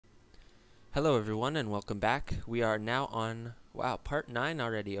Hello everyone and welcome back. We are now on, part 9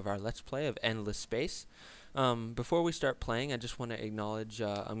 already of our Let's Play of Endless Space. Before we start playing, I just want to acknowledge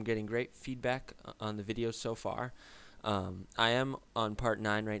I'm getting great feedback on the videos so far. I am on part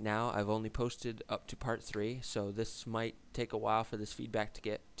 9 right now. I've only posted up to part 3, so this might take a while for this feedback to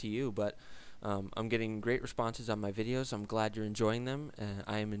get to you, but I'm getting great responses on my videos. I'm glad you're enjoying them.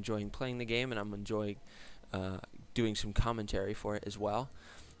 I am enjoying playing the game, and I'm enjoying doing some commentary for it as well.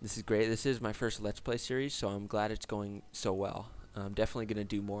 This is great. This is my first Let's Play series, so I'm glad it's going so well. I'm definitely going to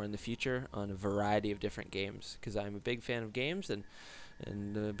do more in the future on a variety of different games, because I'm a big fan of games and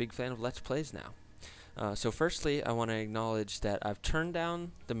a big fan of Let's Plays now. So firstly, I want to acknowledge that I've turned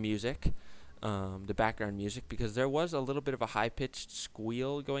down the music, the background music, because there was a little bit of a high-pitched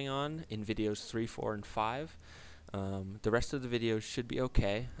squeal going on in videos 3, 4, and 5. The rest of the videos should be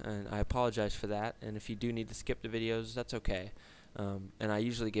okay, and I apologize for that, and if you do need to skip the videos, that's okay. And I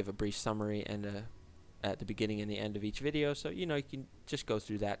usually give a brief summary and at the beginning and the end of each video, so you can just go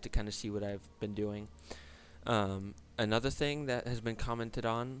through that to kind of see what I've been doing. Another thing that has been commented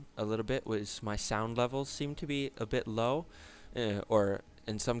on a little bit was my sound levels seem to be a bit low, or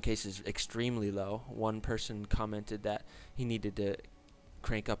in some cases extremely low. One person commented that he needed to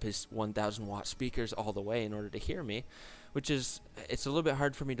crank up his 1000 watt speakers all the way in order to hear me, which is, it's a little bit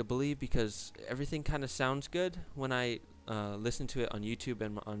hard for me to believe because everything kind of sounds good when I listen to it on YouTube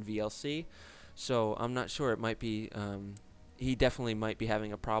and on VLC, so I'm not sure. It might be he definitely might be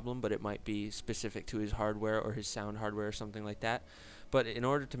having a problem, but it might be specific to his hardware or his sound hardware or something like that. But in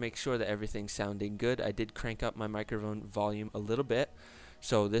order to make sure that everything's sounding good, I did crank up my microphone volume a little bit,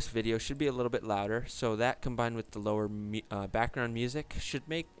 so this video should be a little bit louder. So that, combined with the lower background music, should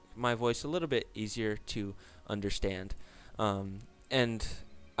make my voice a little bit easier to understand. And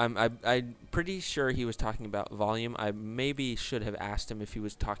I'm pretty sure he was talking about volume. I maybe should have asked him if he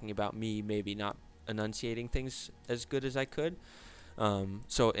was talking about me maybe not enunciating things as good as I could. And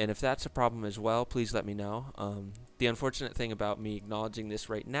if that's a problem as well, please let me know. The unfortunate thing about me acknowledging this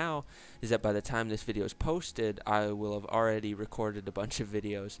right now is that by the time this video is posted, I will have already recorded a bunch of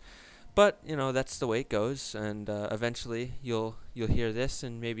videos. But that's the way it goes, and eventually you'll hear this,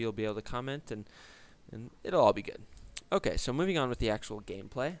 and maybe you'll be able to comment, and it'll all be good. Okay, so moving on with the actual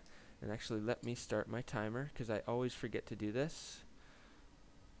gameplay, and actually let me start my timer because I always forget to do this.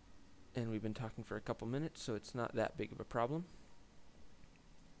 And we've been talking for a couple minutes, so it's not that big of a problem.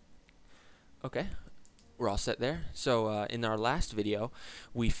 Okay, we're all set there. So in our last video,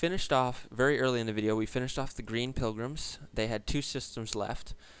 we finished off, very early in the video, we finished off the Green Pilgrims. They had 2 systems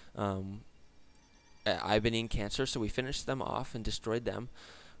left, Ibony and Cancer, so we finished them off and destroyed them.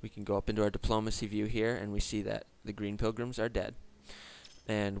 We can go up into our diplomacy view here, and we see that the Green Pilgrims are dead.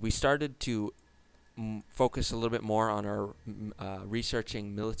 And we started to focus a little bit more on our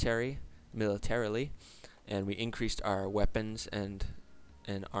researching militarily, and we increased our weapons and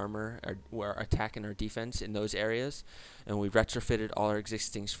armor, our attack and our defense in those areas, and we retrofitted all our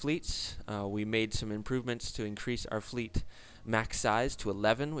existing fleets. We made some improvements to increase our fleet max size to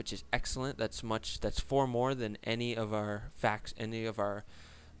 11, which is excellent. That's 4 more than any of our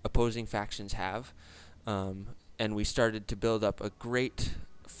opposing factions have. And we started to build up a great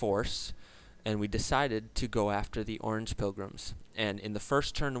force, and we decided to go after the Orange Pilgrims. And in the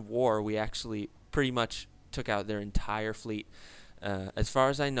first turn of war, we actually pretty much took out their entire fleet. As far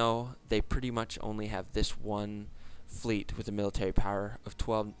as I know, they pretty much only have this one fleet with a military power of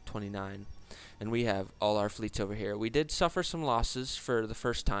 1229, and we have all our fleets over here. We did suffer some losses for the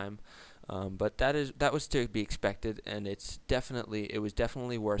first time, but that was to be expected, and it was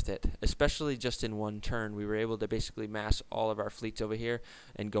definitely worth it. Especially just in one turn, we were able to basically mass all of our fleets over here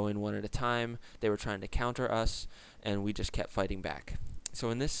and go in one at a time. They were trying to counter us, and we just kept fighting back. So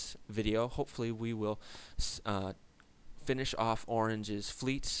in this video, hopefully we will finish off Orange's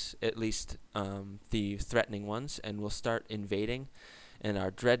fleets, at least the threatening ones, and we'll start invading. And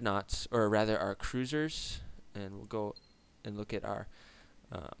our dreadnoughts, or rather our cruisers, and we'll go and look at our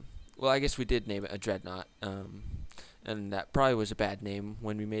well, I guess we did name it a dreadnought, and that probably was a bad name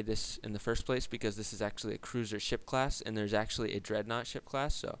when we made this in the first place, because this is actually a cruiser ship class, and there's actually a dreadnought ship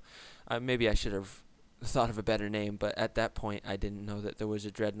class, so maybe I should have thought of a better name, but at that point I didn't know that there was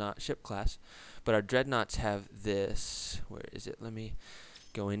a dreadnought ship class. But our dreadnoughts have this, where is it? Let me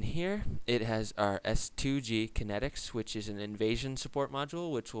go in here. It has our S2G kinetics, which is an invasion support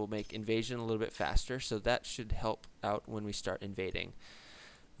module, which will make invasion a little bit faster, so that should help out when we start invading.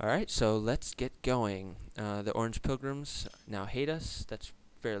 Alright, so let's get going. The Orange Pilgrims now hate us. That's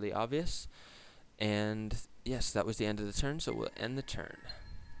fairly obvious. And yes, that was the end of the turn, so we'll end the turn.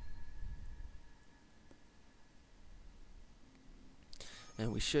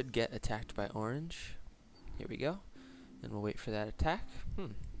 And we should get attacked by orange. Here we go. And we'll wait for that attack.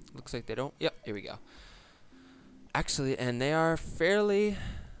 Looks like they don't. Yep, here we go. Actually, and they are fairly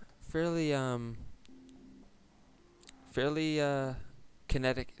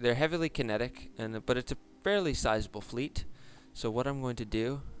kinetic. They're heavily kinetic, but it's a fairly sizable fleet. So what I'm going to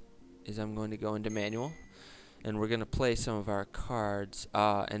do is I'm going to go into manual, and we're going to play some of our cards.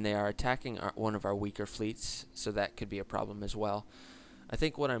 And they are attacking one of our weaker fleets, so that could be a problem as well. I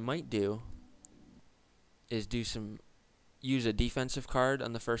think what I might do is use a defensive card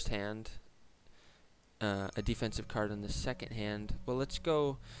on the first hand, a defensive card on the second hand. Well, let's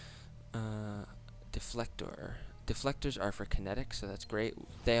go deflector. Deflectors are for kinetic, so that's great.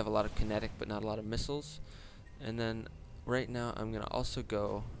 They have a lot of kinetic, but not a lot of missiles. And then right now, I'm gonna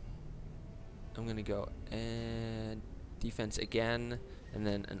go and defense again, and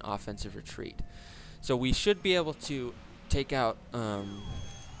then an offensive retreat. So we should be able to take out or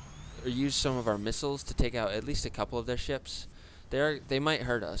use some of our missiles to take out at least a couple of their ships. They might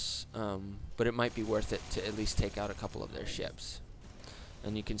hurt us, but it might be worth it to at least take out a couple of their ships.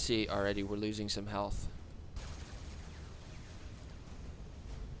 And you can see already we're losing some health.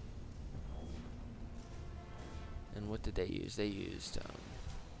 And what did they use? They used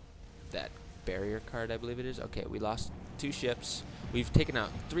that barrier card, I believe it is. Okay, we lost 2 ships. We've taken out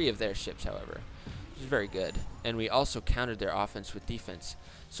 3 of their ships, however, which is very good. And we also countered their offense with defense.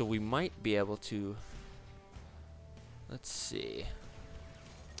 So we might be able to... Let's see.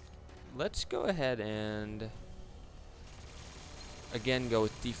 Let's go ahead and again go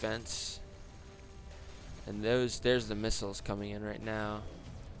with defense. And there's the missiles coming in right now.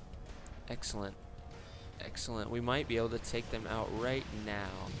 Excellent. Excellent. We might be able to take them out right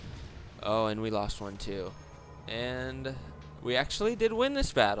now. Oh, and we lost one too. And we actually did win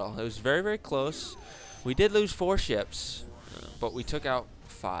this battle. It was very, very close. We did lose 4 ships, but we took out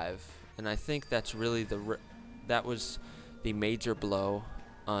 5. And I think that's really that was the major blow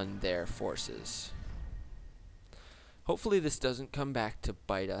on their forces. Hopefully this doesn't come back to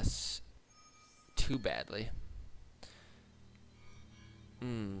bite us too badly.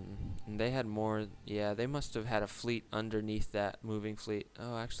 And they had more. Yeah, they must have had a fleet underneath that moving fleet.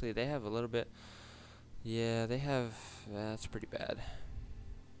 Oh, actually, they have a little bit. Yeah, they have. That's pretty bad.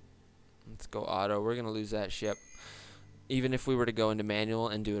 Let's go auto. We're going to lose that ship. Even if we were to go into manual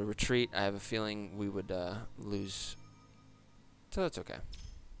and do a retreat, I have a feeling we would lose. So that's okay.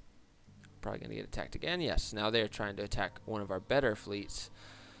 Probably going to get attacked again. Yes, now they're trying to attack one of our better fleets.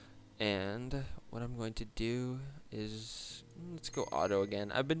 And what I'm going to do is, let's go auto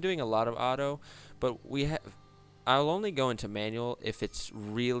again. I've been doing a lot of auto, but I'll only go into manual if it's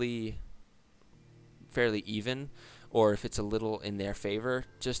really fairly even, or if it's a little in their favor,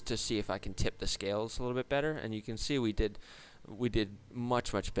 just to see if I can tip the scales a little bit better. And you can see we did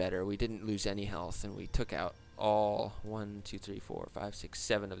much, much better. We didn't lose any health, and we took out all 1, 2, 3, 4, 5, 6,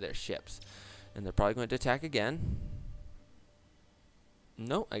 7 of their ships. And they're probably going to attack again.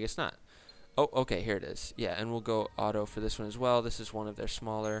 No, I guess not. Oh, okay, here it is. Yeah, and we'll go auto for this one as well. This is one of their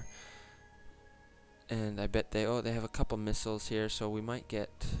smaller. And I bet they have a couple missiles here, so we might get...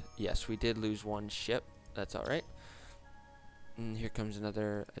 Yes, we did lose 1 ship. That's all right. And here comes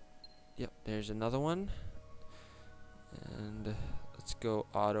another... Yep, there's another one. And let's go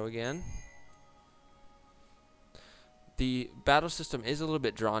auto again. The battle system is a little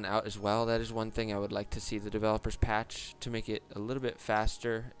bit drawn out as well. That is one thing I would like to see the developers patch to make it a little bit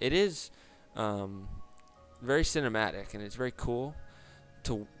faster. It is very cinematic, and it's very cool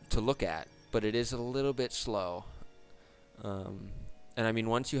to look at, but it is a little bit slow. And I mean,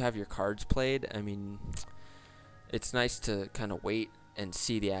 once you have your cards played, I mean, it's nice to kind of wait and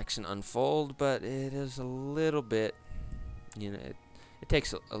see the action unfold, but it is a little bit, you know, it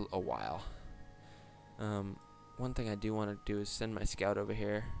takes a while. One thing I do want to do is send my scout over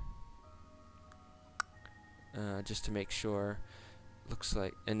here, just to make sure. Looks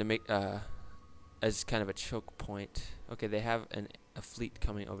like, and to make as kind of a choke point. Okay, they have a fleet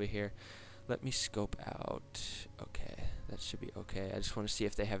coming over here. Let me scope out. Okay, that should be okay. I just want to see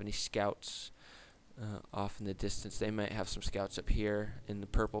if they have any scouts off in the distance. They might have some scouts up here in the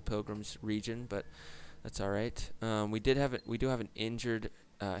Purple Pilgrims region, but that's all right. We do have an injured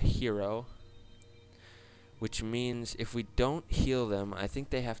hero, which means if we don't heal them, I think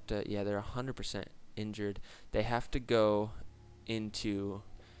they have to. Yeah, they're 100% injured. They have to go into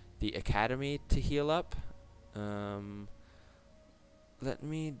the academy to heal up. Let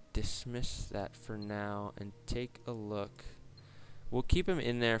me dismiss that for now and take a look. We'll keep him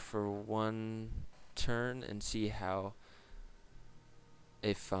in there for 1 turn and see how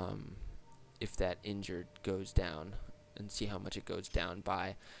if that injured goes down. and see how much it goes down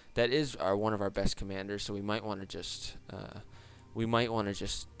by. That is one of our best commanders, so we might want to just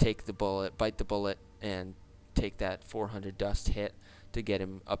take the bullet, bite the bullet, and take that 400 dust hit to get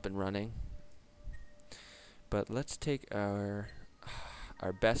him up and running. But let's take our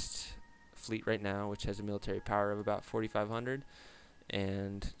best fleet right now, which has a military power of about 4,500,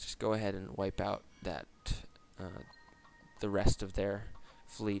 and just go ahead and wipe out that the rest of their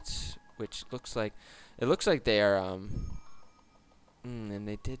fleets, which looks like they are and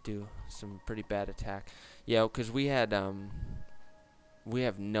they did do some pretty bad attack. Yeah, because we have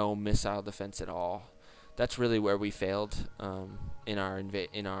no missile defense at all. That's really where we failed in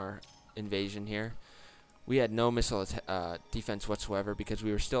our invasion here. We had no missile defense whatsoever because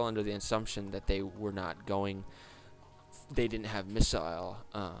we were still under the assumption that they didn't have missile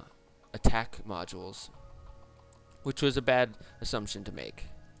attack modules, which was a bad assumption to make.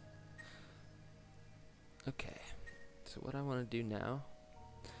 Okay, so what I want to do now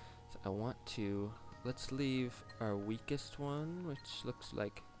is let's leave our weakest one, which looks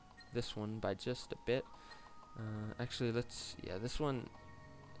like this one by just a bit. Actually, this one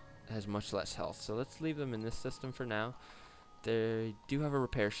has much less health, so let's leave them in this system for now. They do have a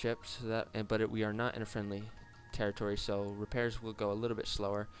repair ship, so but we are not in a friendly territory, so repairs will go a little bit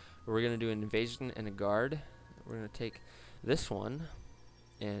slower. But we're going to do an invasion and a guard. We're going to take this one,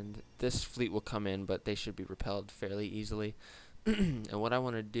 and this fleet will come in, but they should be repelled fairly easily. And what I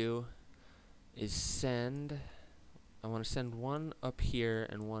want to do is I want to send one up here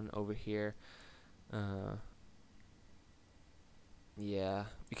and one over here. Yeah,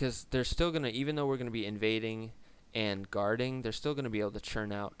 because they're still going to, even though we're going to be invading and guarding, they're still going to be able to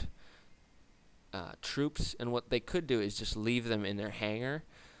churn out troops. And what they could do is just leave them in their hangar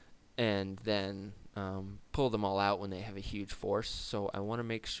and then pull them all out when they have a huge force. So I want to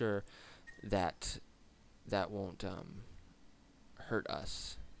make sure that that won't hurt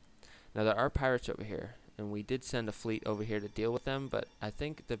us. Now there are pirates over here, and we did send a fleet over here to deal with them, but I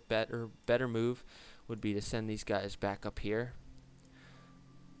think the better move would be to send these guys back up here,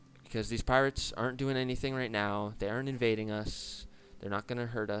 because these pirates aren't doing anything right now. They aren't invading us. They're not going to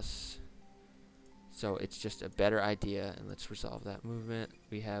hurt us. So it's just a better idea, and let's resolve that movement.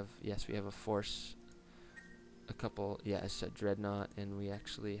 We have a force, it's a dreadnought, and we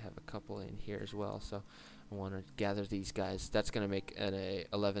actually have a couple in here as well. So I want to gather these guys. That's going to make an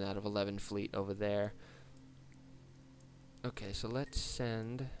 11 out of 11 fleet over there. Okay, so let's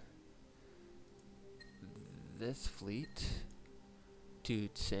send this fleet to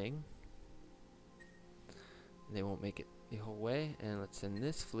Tsing. They won't make it the whole way. And let's send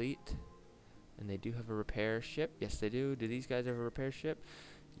this fleet. And they do have a repair ship. Yes, they do. Do these guys have a repair ship?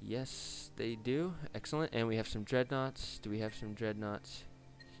 Yes, they do. Excellent. And we have some dreadnoughts. Do we have some dreadnoughts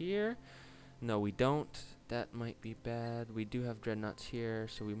here? No, we don't. That might be bad. We do have dreadnoughts here,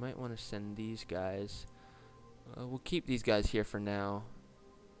 so we might want to send these guys. We'll keep these guys here for now.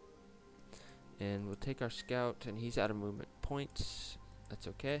 And we'll take our scout, and he's out of movement points. That's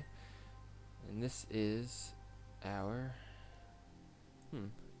okay. And this is our...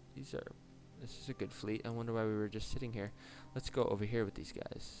 This is a good fleet. I wonder why we were just sitting here. Let's go over here with these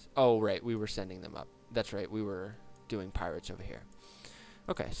guys. Oh, right. We were sending them up. That's right. We were doing pirates over here.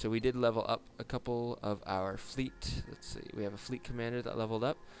 Okay, so we did level up a couple of our fleet. Let's see. We have a fleet commander that leveled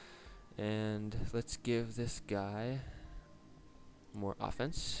up. And let's give this guy more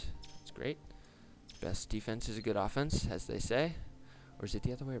offense. That's great. Best defense is a good offense, as they say. Or is it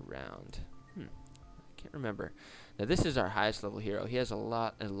the other way around? I can't remember. Now this is our highest level hero. He has a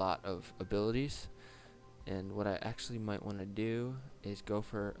lot of abilities. And what I actually might want to do is go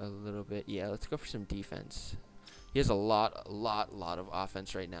for a little bit. Yeah, let's go for some defense. He has a lot of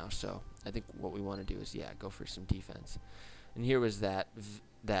offense right now. So I think what we want to do is, go for some defense. And here was that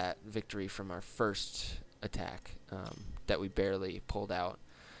victory from our first attack that we barely pulled out.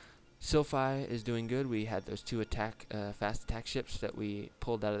 Sylphi is doing good. We had those two fast attack ships that we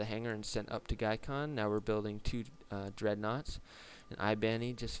pulled out of the hangar and sent up to Gaikon. Now we're building two dreadnoughts. And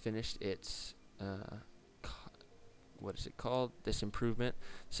Ibani just finished its, what is it called? This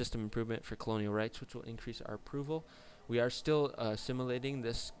system improvement for colonial rights, which will increase our approval. We are still simulating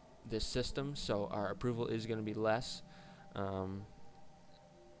this system, so our approval is going to be less.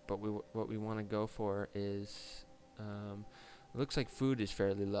 But what we want to go for is, it looks like food is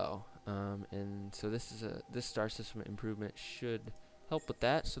fairly low. And so this star system improvement should help with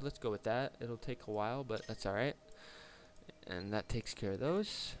that. So let's go with that. It'll take a while, but that's all right. And that takes care of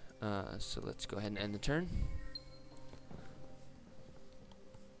those. So let's go ahead and end the turn.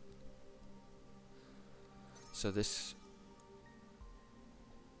 So this,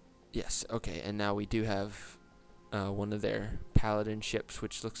 yes, okay, and now we do have one of their paladin ships,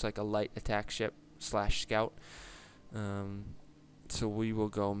 which looks like a light attack ship slash scout. So we will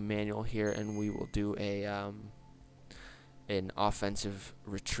go manual here, and we will do an offensive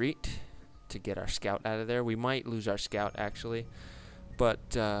retreat to get our scout out of there. We might lose our scout actually, but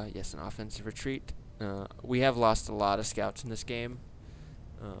yes, an offensive retreat. We have lost a lot of scouts in this game.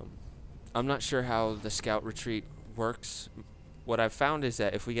 I'm not sure how the scout retreat works. What I've found is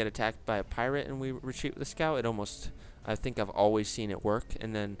that if we get attacked by a pirate and we retreat with a scout, I think I've always seen it work,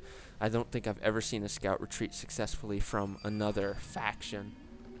 and then I don't think I've ever seen a scout retreat successfully from another faction.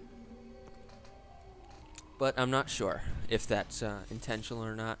 But I'm not sure if that's intentional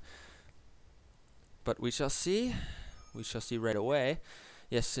or not. But we shall see. We shall see right away.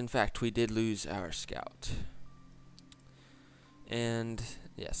 Yes, in fact, we did lose our scout. And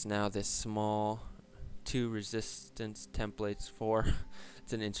yes, now this small 2 resistance templates 4.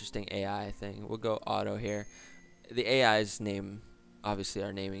 It's an interesting AI thing. We'll go auto here. The AI's name, obviously,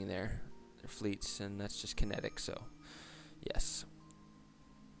 are naming their fleets, and that's just kinetic, so yes.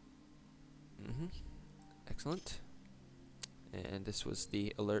 Excellent. And this was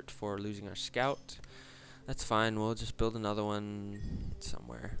the alert for losing our scout. That's fine. We'll just build another one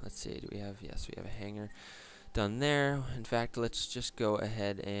somewhere. Let's see. Do we have? Yes, we have a hangar done there. In fact, let's just go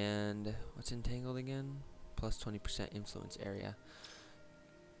ahead and what's entangled again? Plus 20% influence area.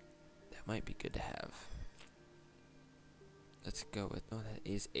 That might be good to have. Let's go with, oh, that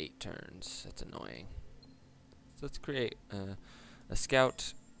is 8 turns. That's annoying. So let's create a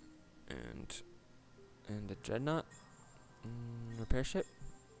scout and a dreadnought repair ship.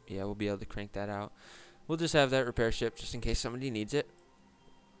 Yeah, we'll be able to crank that out. We'll just have that repair ship just in case somebody needs it.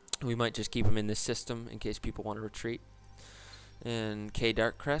 We might just keep them in this system in case people want to retreat. And K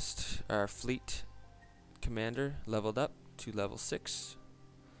Darkcrest, our fleet commander, leveled up to level 6.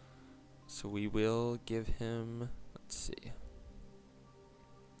 So we will give him, let's see.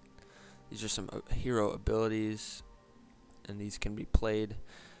 These are some hero abilities, and these can be played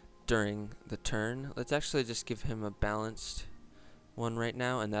during the turn. Let's actually just give him a balanced one right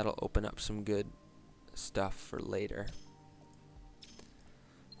now, and that'll open up some good stuff for later.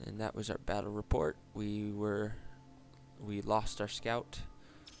 And that was our battle report. We lost our scout,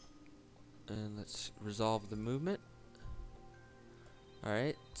 and let's resolve the movement.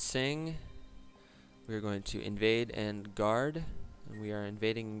 Alright, sing. We're going to invade and guard. And we are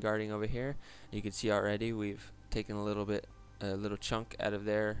invading and guarding over here. You can see already we've taken a little chunk out of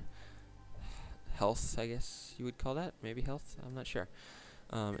their health, I guess you would call that. Maybe health, I'm not sure.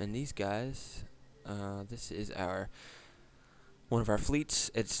 And these guys, this is one of our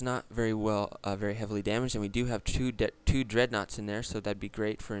fleets. It's not very heavily damaged, and we do have two dreadnoughts in there, so that'd be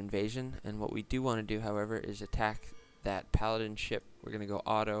great for invasion. And what we do want to do, however, is attack that paladin ship. We're going to go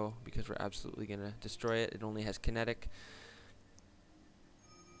auto because we're absolutely going to destroy it. It only has kinetic.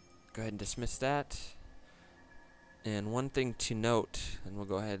 Go ahead and dismiss that. And one thing to note, and we'll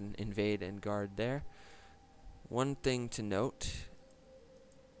go ahead and invade and guard there. One thing to note,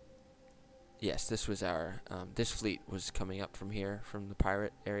 yes, this was our, this fleet was coming up from here, from the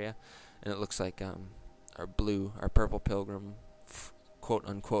pirate area, and it looks like our purple pilgrim,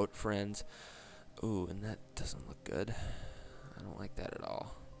 quote-unquote, friends. Ooh, and that doesn't look good. I don't like that at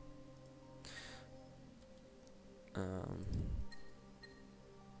all.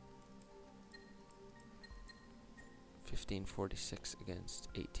 1546 against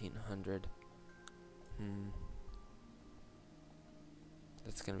 1800.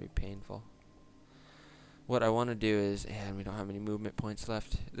 That's gonna be painful. What I want to do is, and we don't have any movement points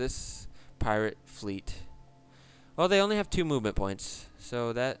left. This pirate fleet, well, they only have 2 movement points,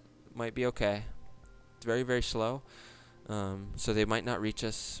 so that might be okay. It's very, very slow, so they might not reach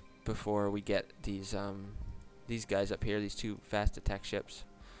us before we get these guys up here, these 2 fast attack ships.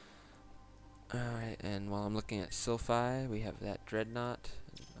 Alright, and while I'm looking at Sylphi, we have that dreadnought.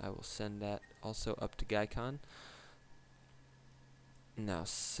 I will send that also up to Gaikon. Now,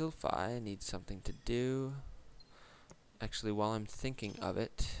 Sylphi needs something to do. Actually, while I'm thinking of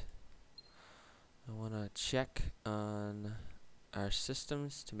it, I want to check on our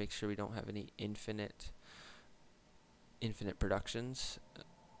systems to make sure we don't have any infinite productions.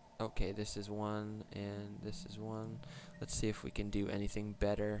 Okay, this is 1, and this is 1. Let's see if we can do anything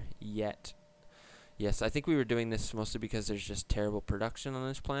better yet. Yes, I think we were doing this mostly because there's just terrible production on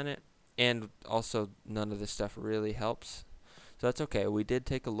this planet, and also none of this stuff really helps. So that's okay. We did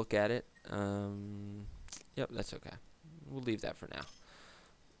take a look at it. Yep, that's okay. We'll leave that for now.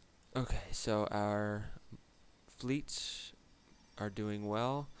 Okay, so our fleets are doing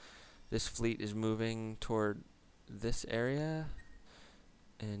well. This fleet is moving toward this area.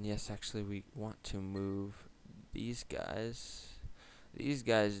 And yes, actually we want to move these guys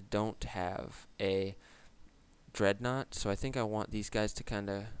don't have a dreadnought, so I think I want these guys to kind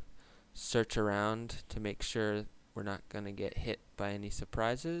of search around to make sure we're not going to get hit by any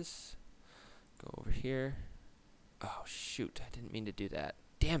surprises. Go over here. Oh, shoot. I didn't mean to do that.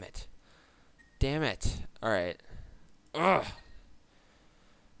 Damn it. Damn it. Alright. Ugh.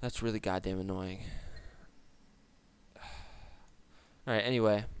 That's really goddamn annoying. Alright,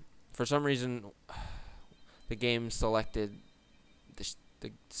 anyway. For some reason, the game selected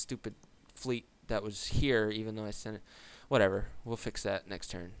the stupid fleet that was here, even though I sent it. Whatever. We'll fix that next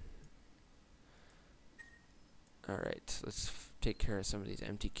turn. Alright, let's take care of some of these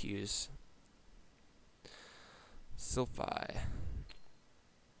empty queues. Sylphi.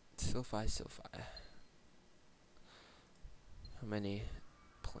 How many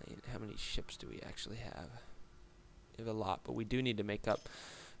ships do we actually have? We have a lot, but we do need to make up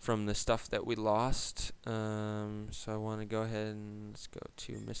from the stuff that we lost. So I want to go ahead and let's go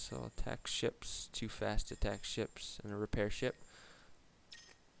to missile attack ships, 2 fast attack ships, and a repair ship.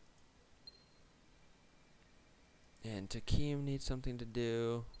 And Takim needs something to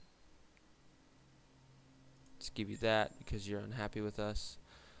do. Let's give you that because you're unhappy with us.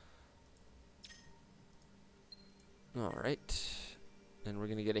 Alright. And we're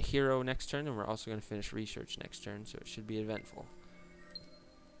going to get a hero next turn, and we're also going to finish research next turn, so it should be eventful.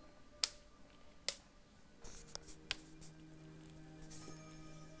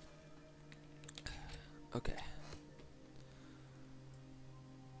 Okay.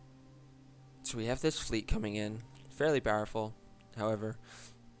 So we have this fleet coming in. Fairly powerful, however.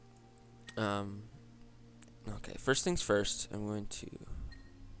 Okay, first things first, I'm going to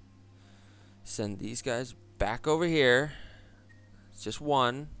send these guys back over here. It's just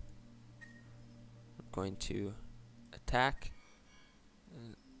one. I'm going to attack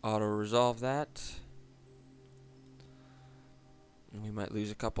and auto-resolve that. And we might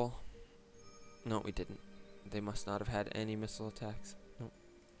lose a couple. No, we didn't. They must not have had any missile attacks. Nope.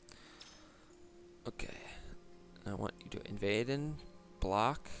 Okay. I want you to invade and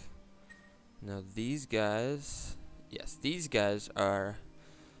block. Now these guys, yes, these guys are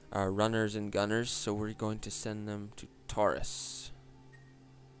runners and gunners, so we're going to send them to Taurus.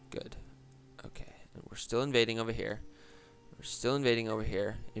 Good. Okay, and we're still invading over here.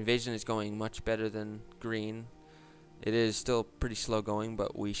 Invasion is going much better than green. It is still pretty slow going,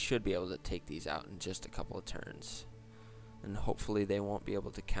 but we should be able to take these out in just a couple of turns. And hopefully they won't be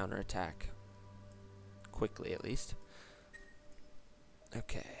able to counterattack quickly, at least.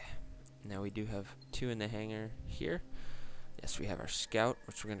 Okay. Now we do have 2 in the hangar here. Yes, we have our scout,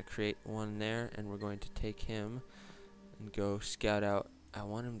 which we're going to create one there, and we're going to take him and go scout out. I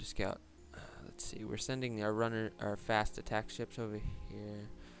want him to scout. Let's see. We're sending our fast attack ships over here.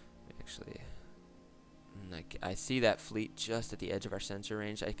 Actually, I see that fleet just at the edge of our sensor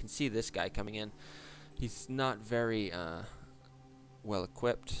range. I can see this guy coming in. He's not very well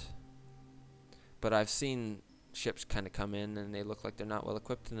equipped, but I've seen ships kind of come in and they look like they're not well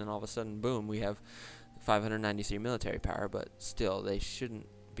equipped, and then all of a sudden, boom, we have 593 military power, but still they shouldn't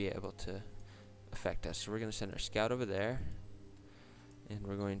be able to affect us. So we're going to send our scout over there, and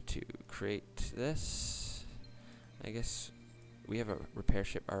we're going to create this. I guess we have a repair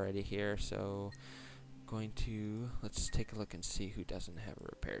ship already here, so let's take a look and see who doesn't have a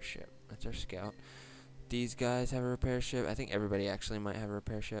repair ship. That's our scout. These guys have a repair ship. I think everybody actually might have a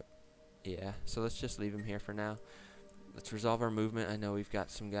repair ship. Yeah, so let's just leave him here for now. Let's resolve our movement. I know we've got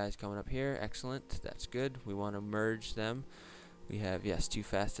some guys coming up here. Excellent. That's good. We want to merge them. We have, yes, 2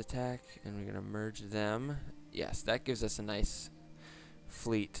 fast attack, and we're going to merge them. Yes, that gives us a nice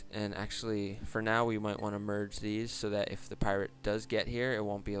fleet. And actually, for now, we might want to merge these so that if the pirate does get here, it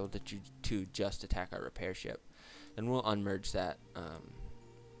won't be able to just attack our repair ship. And we'll unmerge that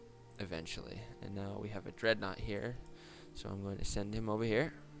eventually. And now we have a dreadnought here, so I'm going to send him over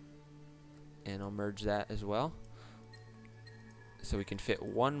here. And I'll merge that as well, so we can fit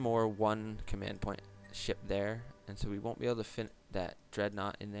one command point ship there, and so we won't be able to fit that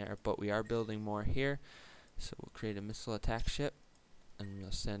dreadnought in there, but we are building more here. So we'll create a missile attack ship, and we'll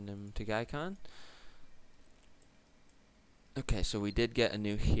send him to Gaikon. Okay, so we did get a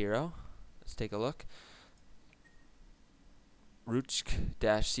new hero. Let's take a look.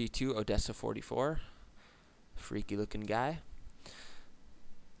 Rutsk-C2 Odessa 44. Freaky looking guy.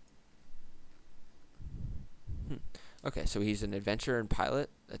 Okay, so he's an adventurer and pilot.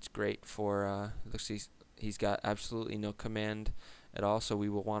 That's great for, looks he's got absolutely no command at all, so we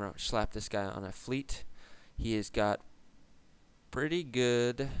will want to slap this guy on a fleet. He has got pretty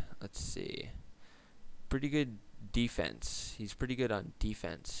good, let's see, pretty good defense. He's pretty good on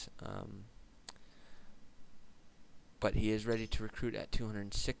defense. but he is ready to recruit at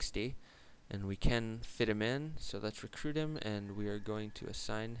 260, and we can fit him in. So let's recruit him, and we are going to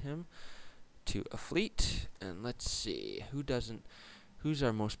assign him to a fleet. And let's see, who's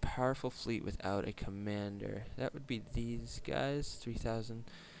our most powerful fleet without a commander? That would be these guys,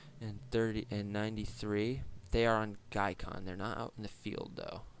 3,030 and 93. They are on Gaikon. They're not out in the field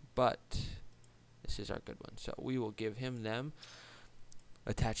though, but this is our good one. So we will give him them.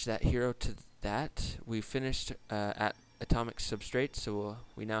 Attach that hero to that. We finished at atomic substrate, so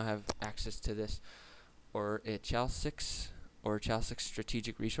we now have access to this Chalcix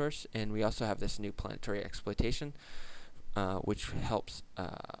strategic resource, and we also have this new planetary exploitation, which helps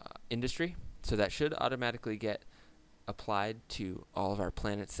industry. So that should automatically get applied to all of our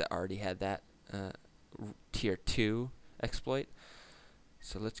planets that already had that tier 2 exploit.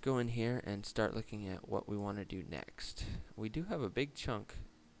 So let's go in here and start looking at what we want to do next. We do have a big chunk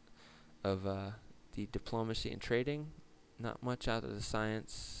of the diplomacy and trading. Not much out of the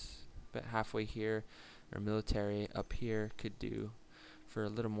science, but halfway here. Our military up here could do for a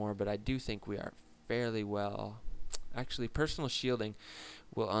little more, but I do think we are fairly well. Actually, personal shielding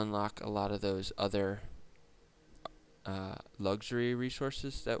will unlock a lot of those other luxury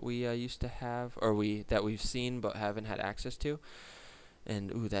resources that we used to have, or that we've seen but haven't had access to.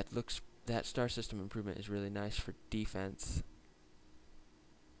 And ooh, that star system improvement is really nice for defense.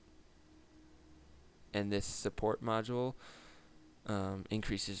 And this support module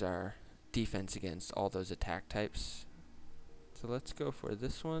increases our defense against all those attack types. So let's go for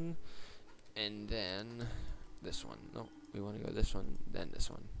this one, and then this one. No, we want to go this one, then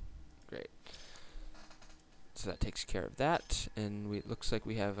this one. Great. So that takes care of that, and it looks like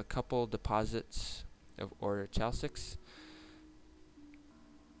we have a couple deposits of Chalcix.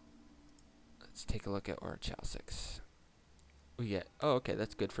 Let's take a look at Chalcix. We get, oh, okay,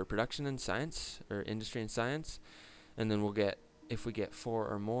 that's good for production and science, or industry and science. And then we'll get, if we get 4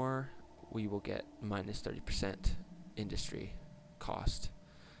 or more, we will get minus 30% industry cost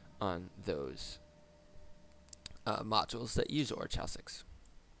on those modules that use Chalcix.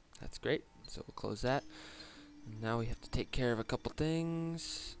 That's great. So we'll close that. Now we have to take care of a couple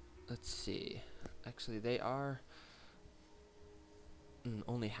things. Let's see. Actually, they are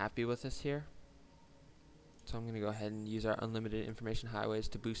only happy with us here. So I'm going to go ahead and use our unlimited information highways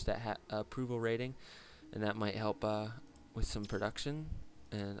to boost that approval rating, and that might help with some production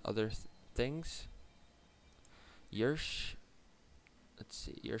and other things. Yersh. Let's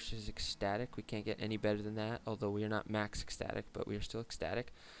see. Yersh is ecstatic. We can't get any better than that, although we are not max ecstatic, but we are still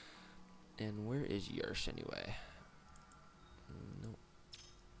ecstatic. And where is Yersh anyway? Nope.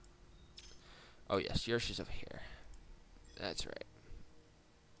 Oh yes, Yersh is over here. That's right.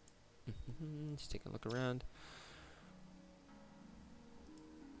 Let's take a look around.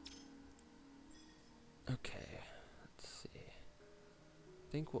 Okay, let's see.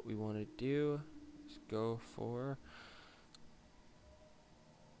 I think what we want to do is go for.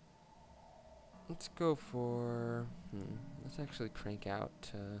 Let's go for. Let's actually crank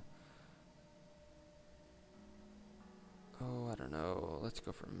out. Oh, I don't know. Let's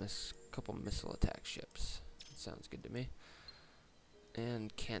go for a couple missile attack ships. That sounds good to me.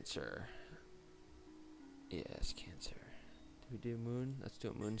 And Cancer. Yes, Cancer. Do we do moon? Let's do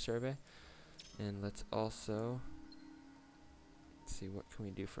a moon survey. And let's also see, what can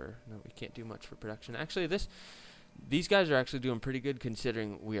we do for, no, we can't do much for production. Actually, these guys are actually doing pretty good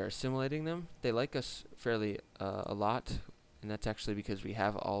considering we are assimilating them. They like us fairly a lot, and that's actually because we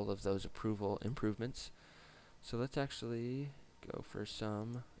have all of those approval improvements. So let's actually go for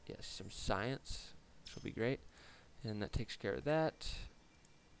some science, which will be great. And that takes care of that.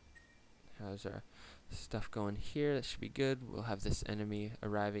 How's our stuff going here? That should be good. We'll have this enemy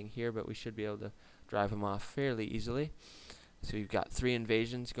arriving here, but we should be able to drive him off fairly easily. So we've got 3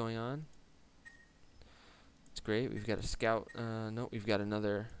 invasions going on. It's great. We've got a scout. No, we've got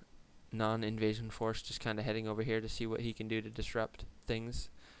another non-invasion force just kind of heading over here to see what he can do to disrupt things.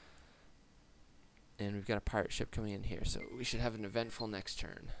 And we've got a pirate ship coming in here, so we should have an eventful next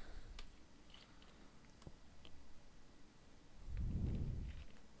turn.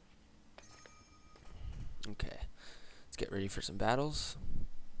 Okay, let's get ready for some battles.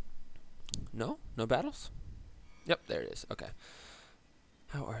 No battles? Yep, there it is. Okay.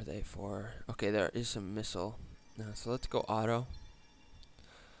 How are they for? Okay, there is some missile. So let's go auto.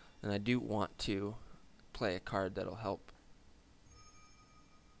 And I do want to play a card that'll help.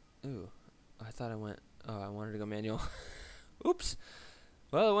 Ooh, I thought I went. Oh, I wanted to go manual. Oops.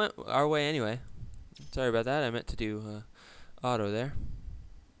 Well, it went our way anyway. Sorry about that. I meant to do auto there.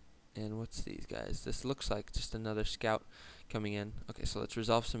 And what's these guys? This looks like just another scout coming in. Okay, so let's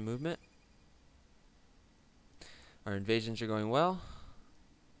resolve some movement. Our invasions are going well.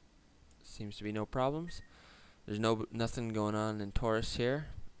 Seems to be no problems. There's nothing going on in Taurus here,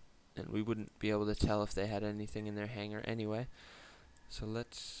 and we wouldn't be able to tell if they had anything in their hangar anyway. So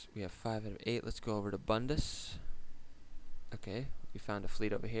we have 5 out of 8. Let's go over to Bundus. Okay, we found a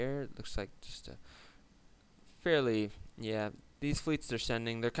fleet over here. It looks like just a fairly, yeah, these fleets they're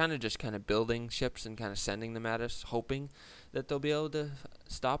sending, they're kind of building ships and kind of sending them at us, hoping that they'll be able to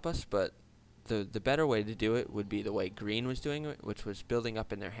stop us, but the better way to do it would be the way Green was doing it, which was building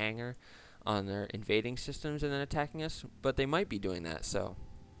up in their hangar on their invading systems and then attacking us. But they might be doing that, so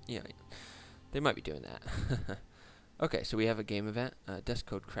yeah, they might be doing that. Okay, so we have a game event, dust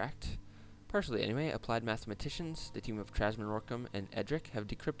code cracked. Partially anyway, applied mathematicians, the team of Trasman, Rorkham, and Edric have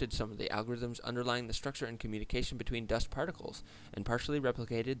decrypted some of the algorithms underlying the structure and communication between dust particles, and partially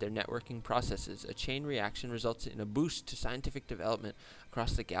replicated their networking processes. A chain reaction results in a boost to scientific development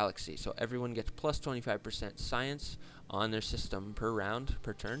across the galaxy, so everyone gets plus 25% science on their system per round,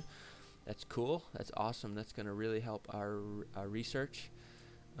 per turn. That's cool. That's awesome. That's going to really help our research.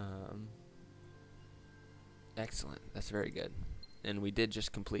 Excellent. That's very good. And we did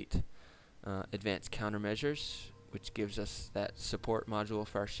just complete advanced countermeasures, which gives us that support module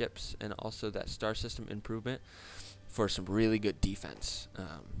for our ships and also that star system improvement for some really good defense,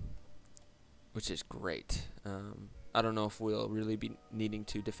 which is great. I don't know if we'll really be needing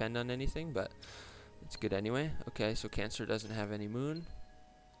to defend on anything, but it's good anyway. Okay, so Cancer doesn't have any moon,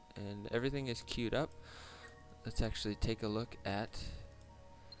 and everything is queued up. Let's actually take a look at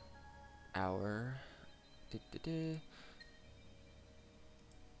our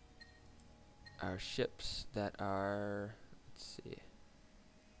our ships that are, let's see.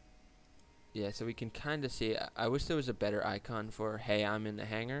 Yeah, so we can kind of see, I wish there was a better icon for, hey, I'm in the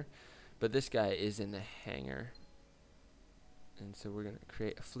hangar, but this guy is in the hangar. And so we're going to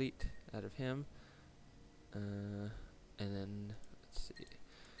create a fleet out of him. And then, let's see.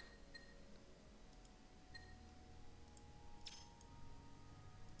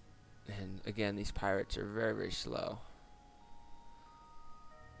 And again, these pirates are very, very slow.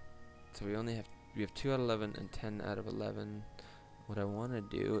 So we have 2 out of 11 and 10 out of 11. What I want to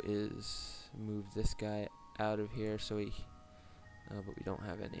do is move this guy out of here so he, but we don't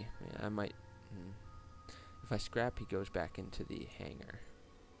have any. Yeah, I might, if I scrap, he goes back into the hangar.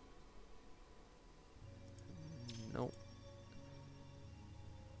 Nope.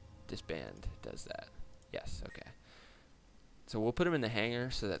 Disband does that. Yes, okay. So we'll put him in the hangar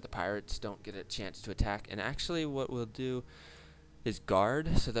so that the pirates don't get a chance to attack. And actually what we'll do is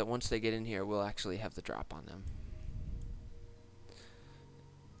guard so that once they get in here, we'll actually have the drop on them.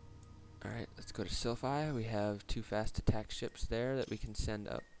 Alright, let's go to Sylphi. We have 2 fast attack ships there that we can send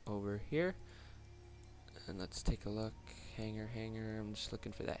up over here. And let's take a look. Hangar. I'm just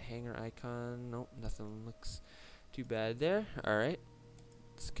looking for that hangar icon. Nope, nothing looks too bad there. Alright,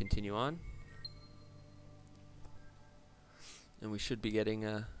 let's continue on. And we should be getting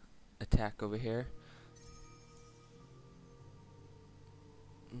a attack over here.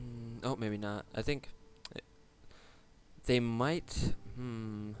 Oh, maybe not. I think they might.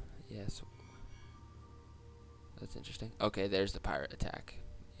 Yes. That's interesting. Okay, there's the pirate attack.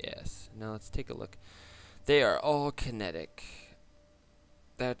 Yes. Now let's take a look. They are all kinetic.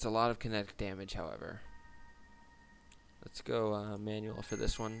 That's a lot of kinetic damage, however. Let's go manual for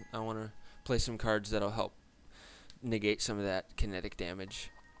this one. I want to play some cards that'll help negate some of that kinetic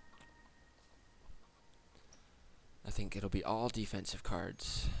damage. I think it'll be all defensive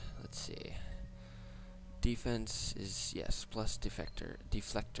cards. Let's see. Defense is, yes, plus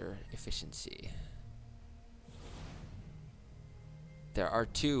deflector efficiency. There are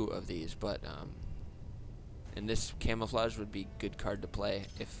 2 of these, but and this camouflage would be a good card to play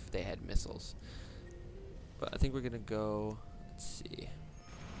if they had missiles. But I think we're gonna go, let's see.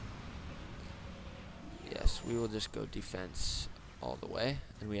 Yes, we will just go defense all the way,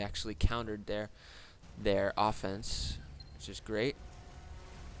 and we actually countered their offense, which is great.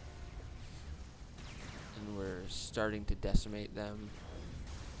 And we're starting to decimate them.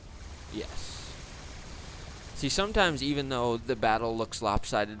 Yes. See, sometimes even though the battle looks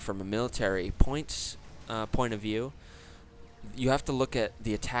lopsided from a military point of view, you have to look at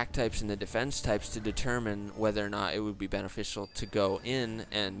the attack types and the defense types to determine whether or not it would be beneficial to go in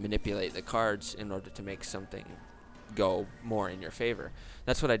and manipulate the cards in order to make something go more in your favor.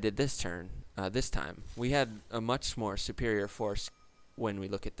 That's what I did this turn. This time we had a much more superior force when we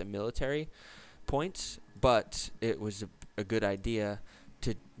look at the military points, but it was a good idea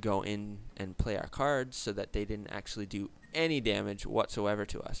to go in and play our cards so that they didn't actually do any damage whatsoever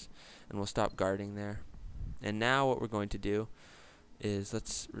to us. And we'll stop guarding there. And now what we're going to do is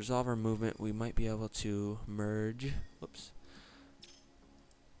let's resolve our movement. We might be able to merge. Whoops.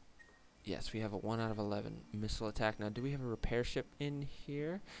 Yes, we have a 1 out of 11 missile attack. Now, do we have a repair ship in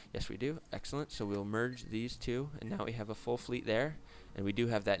here? Yes, we do. Excellent. So we'll merge these two, and now we have a full fleet there, and we do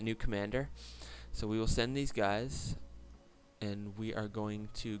have that new commander. So we will send these guys, and we are going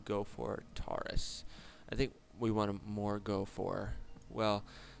to go for Taurus. I think we want to more go for, well,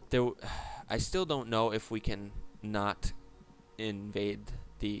 I still don't know if we can not invade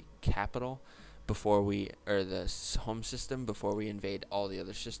the capital before or the home system before we invade all the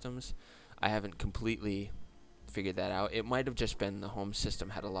other systems. I haven't completely figured that out. It might have just been the home system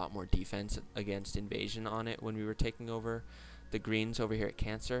had a lot more defense against invasion on it when we were taking over the greens over here at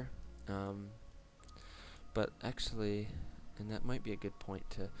Cancer. But actually, and that might be a good point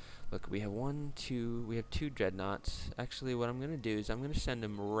to look. We have we have 2 dreadnoughts. Actually, what I'm going to do is I'm going to send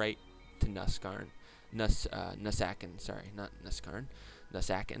them right to Nuskarn. Nusakan, sorry, not Nuskarn.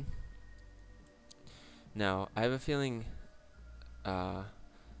 Nusakan. Now, I have a feeling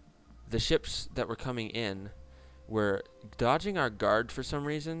the ships that were coming in were dodging our guard for some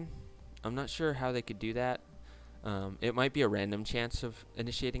reason. I'm not sure how they could do that. It might be a random chance of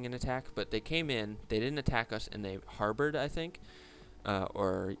initiating an attack, but they came in, they didn't attack us, and they harbored, I think.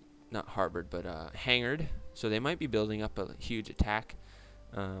 Or, not harbored, but hangared. So they might be building up a huge attack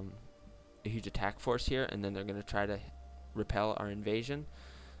force here, and then they're going to try to repel our invasion.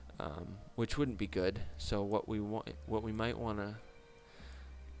 Which wouldn't be good. So what we might want to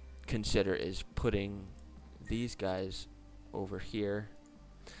consider is putting these guys over here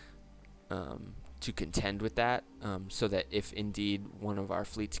to contend with that, so that if indeed one of our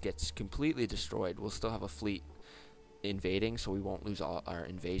fleets gets completely destroyed, we'll still have a fleet invading, so we won't lose all our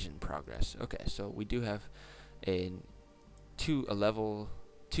invasion progress. Okay, so we do have a level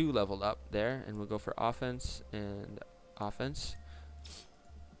 2 leveled up there, and we'll go for offense and offense.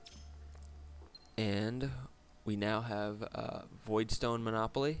 And we now have Voidstone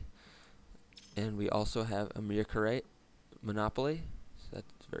Monopoly, and we also have a Mercurite Monopoly. So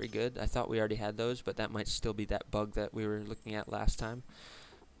that's very good. I thought we already had those, but that might still be that bug that we were looking at last time.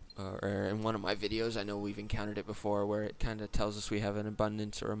 Or in one of my videos, I know we've encountered it before, where it kind of tells us we have an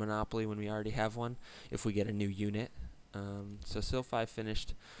abundance or a monopoly when we already have one, if we get a new unit. So Sil5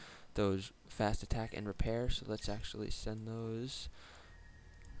 finished those fast attack and repair, so let's actually send those.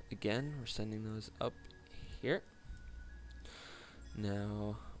 Again, we're sending those up here.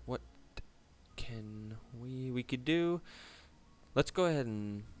 Now, what can we could do? Let's go ahead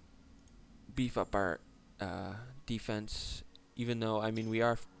and beef up our defense, even though, I mean, we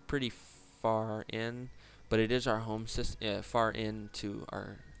are pretty far in, but it is our home system, far into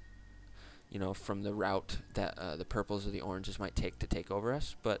our, from the route that the purples or the oranges might take to take over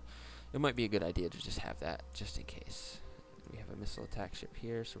us, but it might be a good idea to just have that, just in case. We have a missile attack ship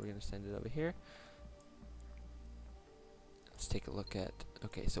here, so we're going to send it over here. Let's take a look at,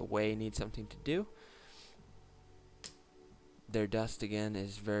 okay, so Wei needs something to do. Their dust, again,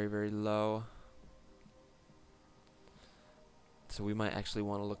 is very, very low. So we might actually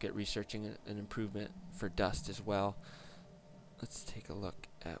want to look at researching an improvement for dust as well. Let's take a look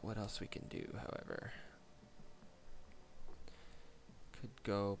at what else we can do, however. Could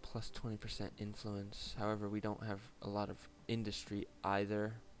go plus 20% influence. However, we don't have a lot of industry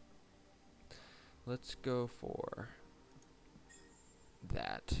either. Let's go for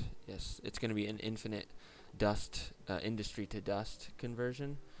that. Yes, it's going to be an infinite dust, industry to dust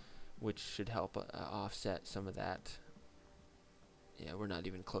conversion, which should help offset some of that. Yeah, we're not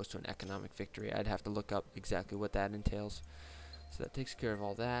even close to an economic victory. I'd have to look up exactly what that entails. So that takes care of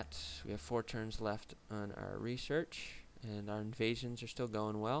all that. We have 4 turns left on our research, and our invasions are still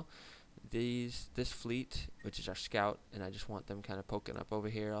going well. This fleet, which is our scout, and I just want them kind of poking up over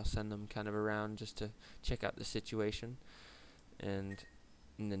here. I'll send them kind of around just to check out the situation. And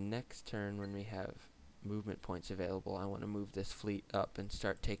in the next turn, when we have movement points available, I want to move this fleet up and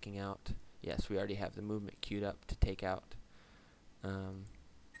start taking out. Yes, we already have the movement queued up to take out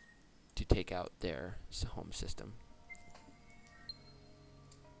their home system.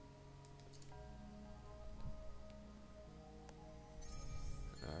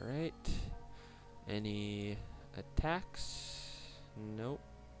 Alright. Any attacks? Nope.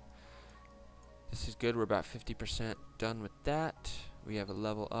 This is good. We're about 50% done with that. We have a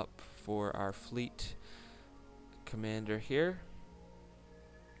level up for our fleet commander here.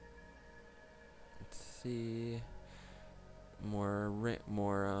 Let's see. More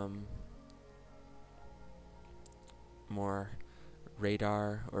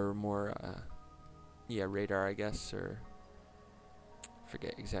radar, or more radar, I guess, or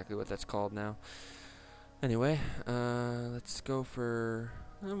forget exactly what that's called now. Anyway, let's go for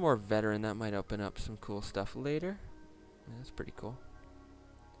a more veteran. That might open up some cool stuff later. Yeah, that's pretty cool.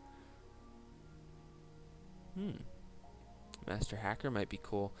 Master Hacker might be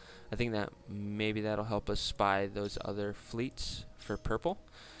cool. I think that maybe that'll help us spy those other fleets for purple.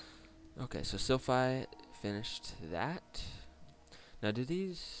 Okay, so Sylphi finished that. Now, do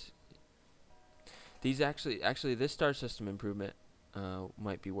these actually this star system improvement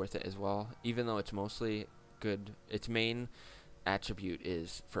might be worth it as well, even though it's mostly good. Its main attribute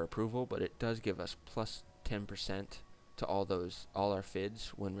is for approval, but it does give us plus 10% to all our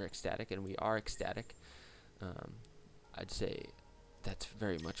FIDs when we're ecstatic, and we are ecstatic. I'd say that's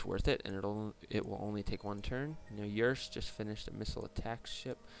very much worth it, and it will only take one turn. You know, Yursh just finished a missile attack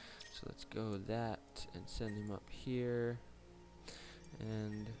ship, so let's go that and send him up here.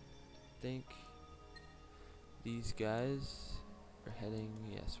 And I think these guys are heading,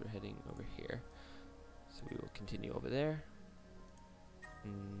 yes, we're heading over here. So we will continue over there.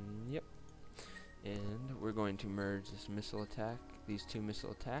 Yep. And we're going to merge this missile attack, these two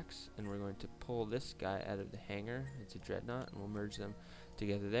missile attacks, and we're going to pull this guy out of the hangar. It's a dreadnought, and we'll merge them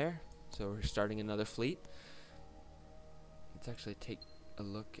together there. So we're starting another fleet. Let's actually take a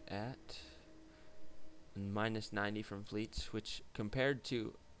look at minus 90 from fleets, which compared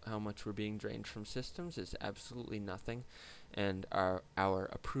to how much we're being drained from systems is absolutely nothing, and our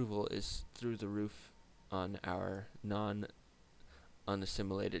approval is through the roof on our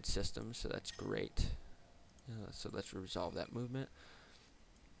unassimilated systems, so that's great. So let's resolve that movement.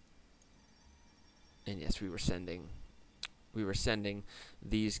 And yes, we were sending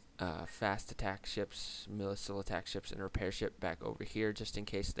these fast attack ships, missile attack ships, and a repair ship back over here just in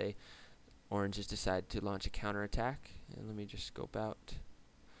case oranges decide to launch a counterattack. And let me just scope out.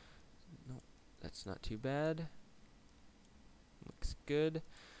 No, that's not too bad. Looks good.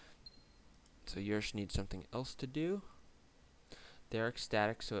 So Yursh needs something else to do. They're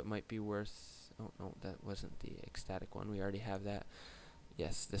ecstatic, so it might be worth... Oh, no, that wasn't the ecstatic one. We already have that.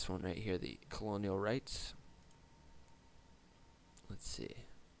 Yes, this one right here, the colonial rights. Let's see.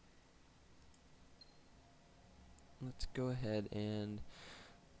 Let's go ahead and...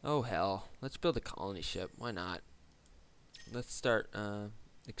 Oh, hell. Let's build a colony ship. Why not? Let's start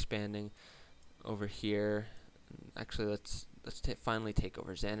expanding over here. Actually, let's finally take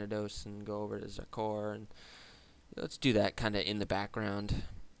over Xanados and go over to Zakor, and let's do that kind of in the background.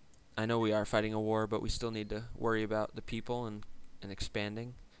 I know we are fighting a war, but we still need to worry about the people and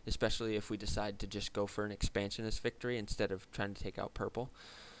expanding, especially if we decide to just go for an expansionist victory instead of trying to take out purple.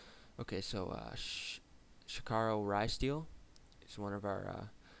 Okay, so Shikaro Rysteel is one of our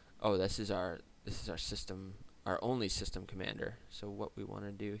oh, this is our system, our only system commander. So what we want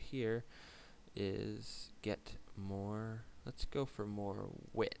to do here is get more, let's go for more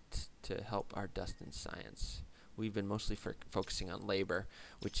wit to help our dust and science. We've been mostly focusing on labor,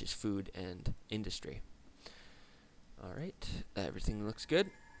 which is food and industry. Alright, everything looks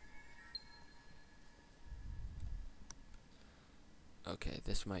good. Okay,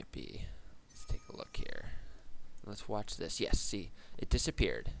 this might be, let's take a look here. Let's watch this. Yes, see, it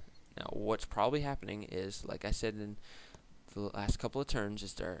disappeared. Now, what's probably happening is, like I said in the last couple of turns,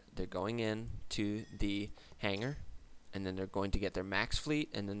 is they're going in to the hangar, and then they're going to get their max fleet,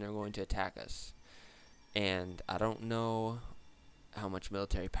 and then they're going to attack us. And I don't know how much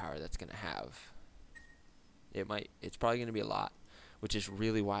military power that's going to have. It's probably going to be a lot, which is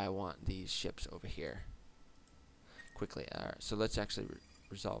really why I want these ships over here quickly. Alright, so let's actually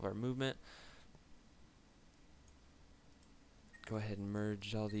resolve our movement. Go ahead and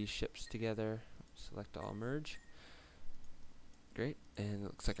merge all these ships together. Select all, merge. Great, and it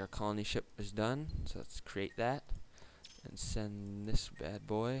looks like our colony ship is done. So let's create that and send this bad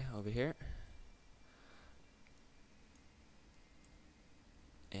boy over here.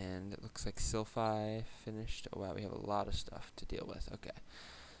 And it looks like Sylphi finished. Oh wow, we have a lot of stuff to deal with. Okay,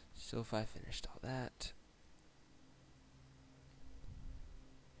 Sylphi finished all that.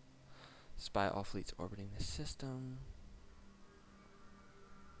 Spy all fleets orbiting the system.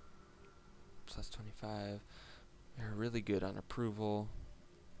 Plus 25. We're really good on approval.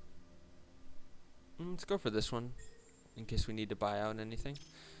 Let's go for this one in case we need to buy out anything.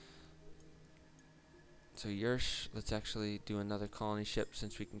 So Yursh, let's actually do another colony ship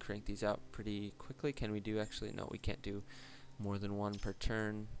since we can crank these out pretty quickly. Can we do actually? No, we can't do more than one per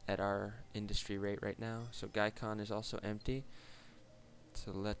turn at our industry rate right now. So Gaikon is also empty.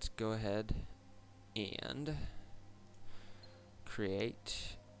 So let's go ahead and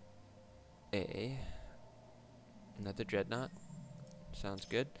create another dreadnought. Sounds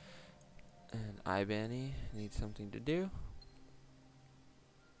good. And Ibani needs something to do.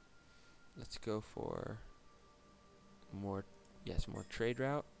 Let's go for more, yes, more trade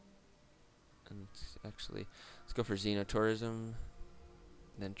route. And let's go for xenotourism,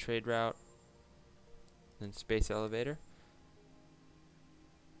 then trade route, then space elevator,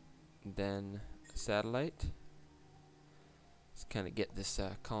 then satellite. Let's kind of get this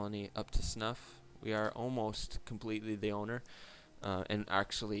colony up to snuff. We are almost completely the owner, and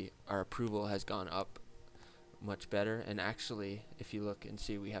actually our approval has gone up much better. And actually, if you look and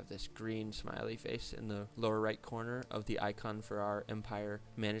see, we have this green smiley face in the lower right corner of the icon for our Empire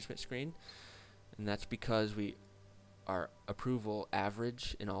management screen, and that's because our approval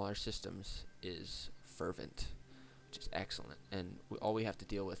average in all our systems is fervent, which is excellent, and all we have to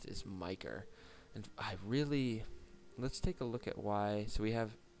deal with is Miker. And let's take a look at why. So we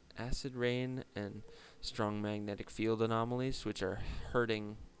have acid rain and strong magnetic field anomalies, which are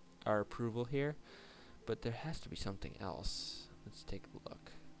hurting our approval here, but there has to be something else. Let's take a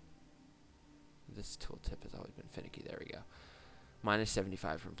look. This tooltip has always been finicky. There we go. Minus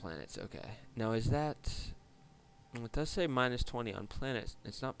 75 from planets. Okay. Now is that... Well, it does say minus 20 on planets.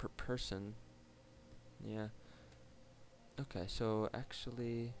 It's not per person. Yeah. Okay, so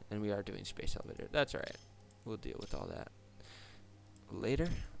actually... And we are doing space elevator. That's alright. We'll deal with all that later.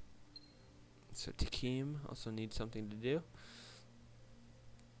 So Takim also needs something to do.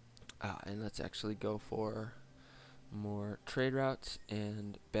 And let's actually go for more trade routes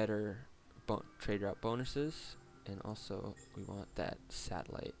and better trade route bonuses. And also we want that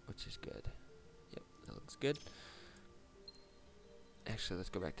satellite, which is good. Yep, that looks good. Actually, let's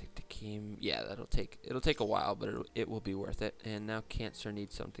go back to Takim. Yeah, it'll take a while, but it will be worth it. And now Cancer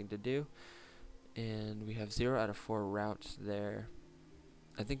needs something to do. And we have 0 out of 4 routes there.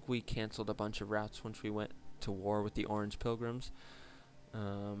 I think we canceled a bunch of routes once we went to war with the Orange Pilgrims.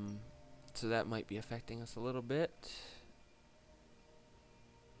 So that might be affecting us a little bit.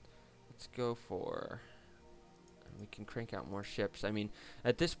 Let's go for... We can crank out more ships. I mean,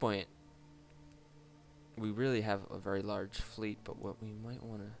 at this point, we really have a very large fleet, but what we might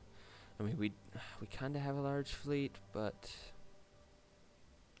want to... I mean, we kind of have a large fleet, but...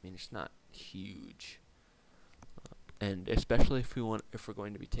 I mean, it's not huge. And especially if we're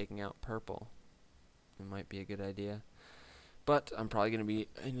going to be taking out purple, it might be a good idea. But I'm probably going to be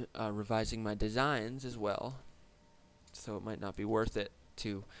revising my designs as well, so it might not be worth it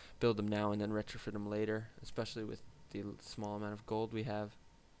to build them now and then retrofit them later, especially with the small amount of gold we have.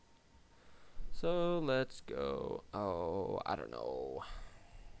 So let's go. Oh, I don't know.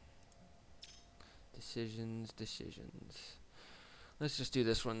 Decisions. Let's just do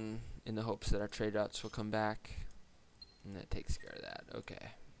this one in the hopes that our trade routes will come back. And that takes care of that.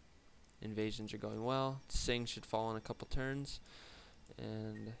 Okay. Invasions are going well. Sing should fall in a couple turns.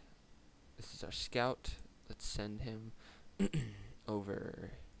 And this is our scout. Let's send him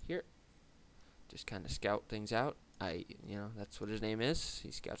over here. Just kind of scout things out. That's what his name is.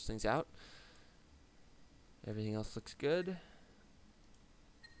 He scouts things out. Everything else looks good.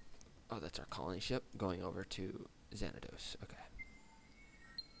 Oh, that's our colony ship going over to Xanados. Okay.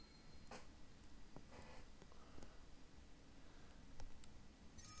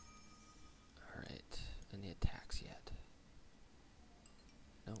 Alright. Any attacks yet?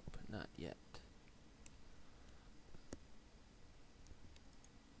 Nope, not yet.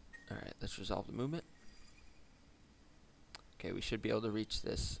 Alright, let's resolve the movement. Okay, we should be able to reach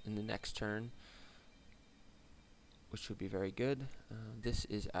this in the next turn, which would be very good. This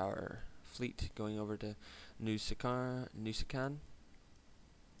is our fleet going over to Nusakan.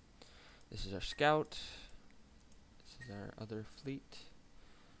 This is our scout. This is our other fleet.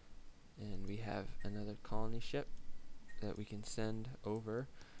 And we have another colony ship that we can send over.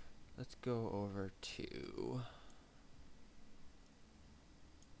 Let's go over to...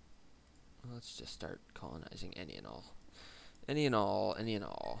 Let's just start colonizing any and all. Any and all.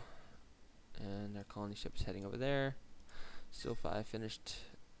 And our colony ship is heading over there. Silphi finished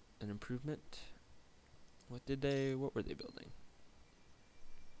an improvement. What were they building?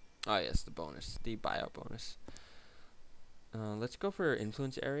 Oh yes, the bonus, the buyout bonus. Let's go for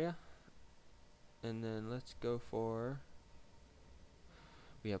influence area. And then let's go for...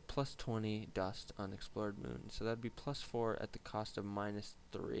 We have plus 20 dust on explored moon. So that'd be plus 4 at the cost of minus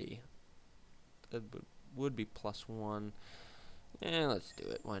 3. That would be plus 1. Let's do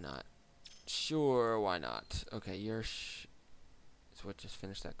it. Why not? Sure, why not? Okay, Yersh is what just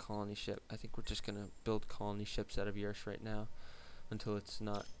finished that colony ship. I think we're just going to build colony ships out of Yersh right now until it's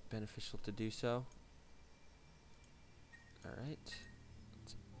not beneficial to do so. Alright.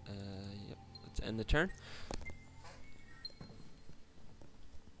 Yep. Let's end the turn.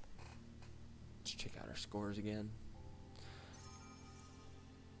 Let's check out our scores again.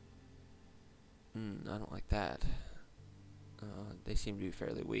 I don't like that. They seem to be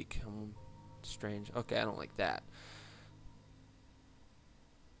fairly weak. Strange. Okay, I don't like that.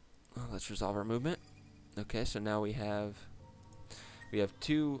 Well, let's resolve our movement. Okay, so now we have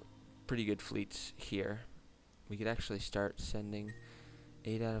two pretty good fleets here. We could actually start sending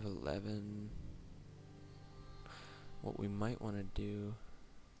 8 out of 11. What we might want to do...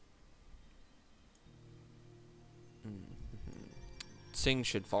 Sing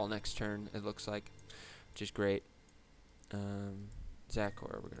should fall next turn, it looks like, which is great.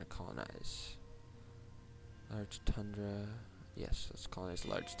 Zakor, we're going to colonize. Large Tundra. Yes, let's colonize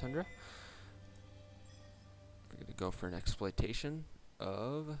Large Tundra. We're going to go for an exploitation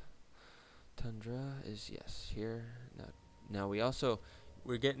of Tundra is, yes, here. Now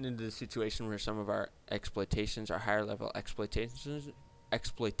we're getting into the situation where some of our exploitations, our higher level exploitations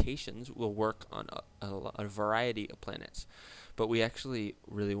will work on a variety of planets. But we actually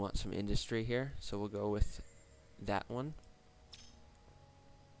really want some industry here, so we'll go with that one.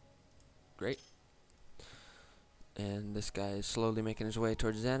 Great. And this guy is slowly making his way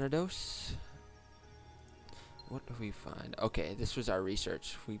towards Xanados. What do we find? Okay, this was our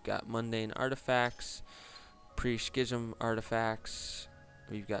research. We've got mundane artifacts, pre-schism artifacts.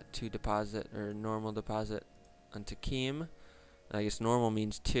 We've got 2 deposit, or normal deposit on Takim. I guess normal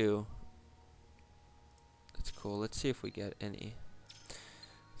means 2. That's cool. Let's see if we get any.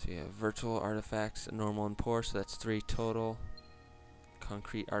 So we have virtual artifacts, normal and poor, so that's 3 total.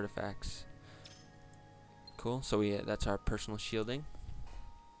 Concrete artifacts. Cool. So that's our personal shielding.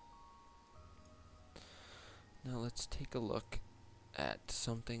 Now let's take a look at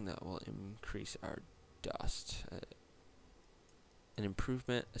something that will increase our dust. An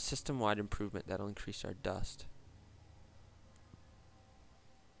improvement, a system-wide improvement that'll increase our dust.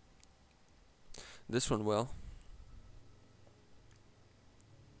 This one will.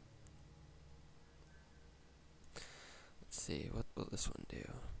 Let's see, what will this one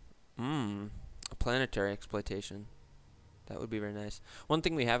do? A planetary exploitation. That would be very nice. One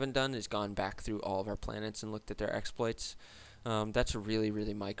thing we haven't done is gone back through all of our planets and looked at their exploits. That's really,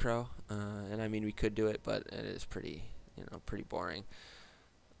 really micro. And I mean, we could do it, but it is pretty, pretty boring.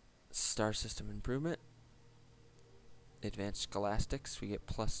 Star system improvement. Advanced scholastics. We get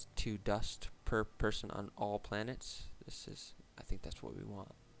 +2 dust per person on all planets. I think that's what we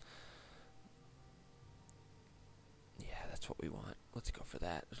want. Yeah, that's what we want. Let's go for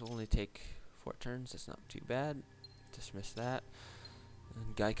that. It'll only take 4 turns. That's not too bad. Dismiss that.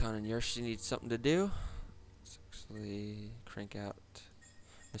 And Gaikon and Yershi need something to do. Let's actually crank out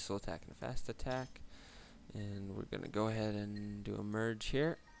missile attack and fast attack. And we're going to go ahead and do a merge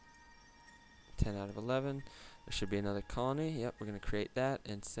here. 10 out of 11. There should be another colony. Yep, we're going to create that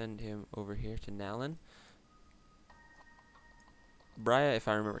and send him over here to Nalan. Braya, if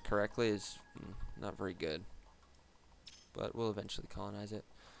I remember correctly, is not very good. But we'll eventually colonize it.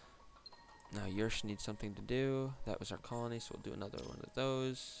 Now Yersh needs something to do. That was our colony, so we'll do another one of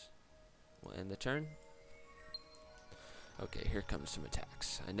those. We'll end the turn. Okay, here comes some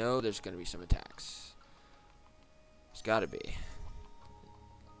attacks. I know there's going to be some attacks. There's got to be.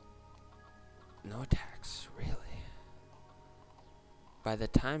 No attacks, really. By the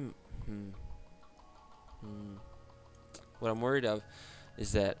time... What I'm worried of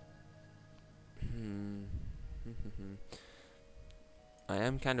is that... I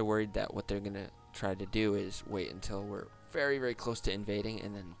am kind of worried that what they're going to try to do is wait until we're very, very close to invading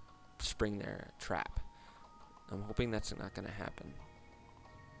and then spring their trap. I'm hoping that's not going to happen.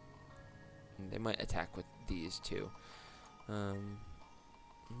 And they might attack with these too.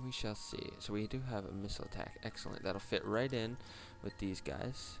 We shall see. So we do have a missile attack. Excellent. That'll fit right in with these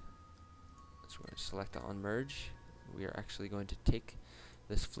guys. So we're going to select on merge. We are actually going to take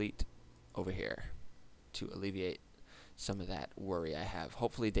this fleet over here to alleviate some of that worry I have.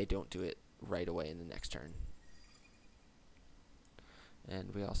 Hopefully they don't do it right away in the next turn.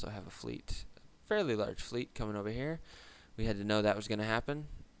 And we also have a fleet, a fairly large fleet coming over here. We had to know that was going to happen.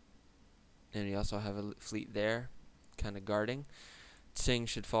 And we also have a fleet there, kind of guarding. Tsing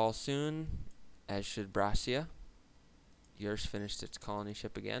should fall soon, as should Brasia. Yersh finished its colony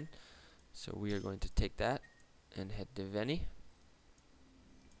ship again. So we are going to take that and head to Veni.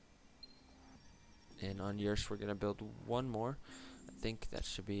 And on Yersh, we're going to build one more. I think that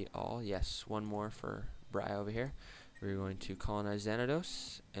should be all. Yes, one more for Bry over here. We're going to colonize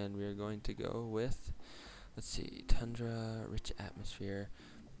Xanados, and we're going to go with, let's see, Tundra, Rich Atmosphere.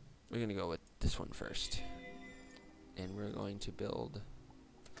 We're going to go with this one first. And we're going to build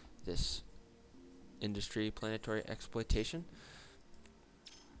this industry planetary exploitation.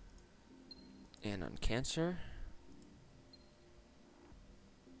 And on Cancer,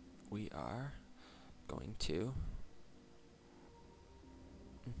 we are going to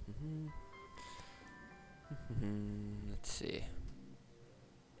Let's see.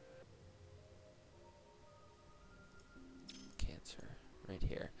 Cancer, right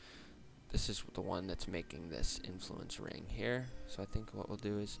here. This is the one that's making this influence ring here. So I think what we'll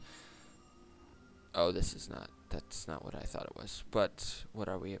do is... Oh, this is not... That's not what I thought it was. But what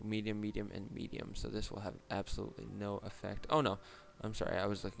are we? Medium, medium, and medium. So this will have absolutely no effect. Oh, no. I'm sorry. I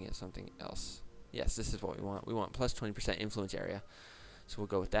was looking at something else. Yes, this is what we want. We want plus 20% influence area. So we'll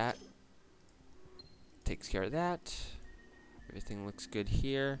go with that. Takes care of that. Everything looks good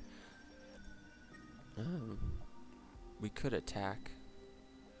here. We could attack,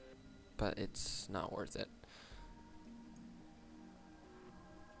 but it's not worth it.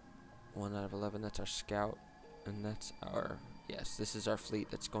 1 out of 11, that's our scout, and that's our, yes, this is our fleet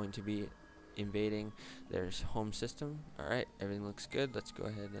that's going to be invading. There's home system. Alright, everything looks good. Let's go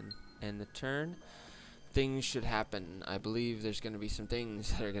ahead and end the turn. Things should happen. I believe there's going to be some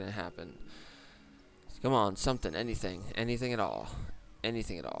things that are going to happen. Come on, something, anything at all.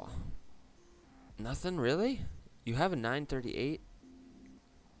 Anything at all. Nothing, really? You have a 938?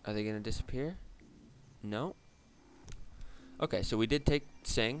 Are they going to disappear? No? Okay, so we did take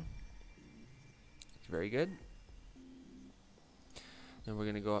Sing. Very good. Then we're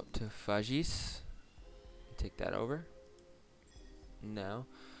going to go up to Fajis. Take that over. Now,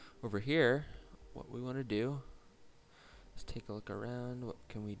 over here, what we want to do is take a look around. What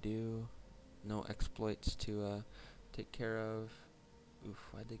can we do? No exploits to take care of. Oof,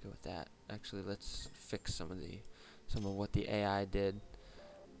 why'd they go with that? Actually, let's fix some of what the AI did.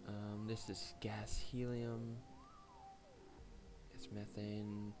 This is gas helium. It's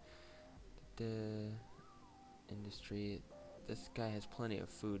methane. Industry. This guy has plenty of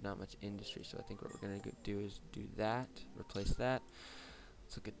food, not much industry, so I think what we're going to do is do that, replace that.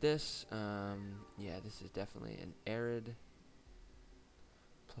 Let's look at this. Yeah, this is definitely an arid.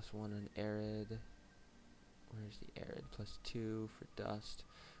 +1 on arid. Where's the arid? +2 for dust.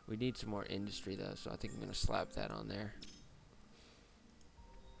 We need some more industry though, so I think I'm going to slap that on there.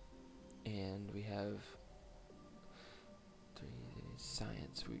 And we have 3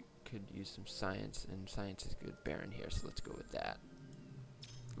 science. We could use some science, and science is good barren here, so let's go with that.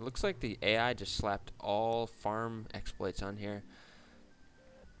 It looks like the AI just slapped all farm exploits on here.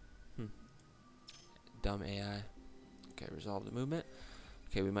 Dumb AI. Okay, resolve the movement.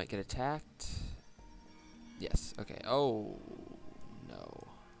 Okay, we might get attacked. Yes, okay. Oh, no.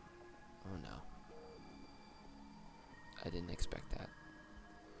 Oh, no. I didn't expect that.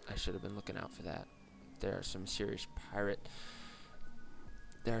 I should have been looking out for that. There are some serious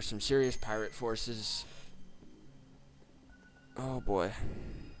pirate forces. Oh, boy.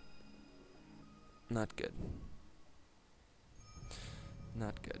 Not good.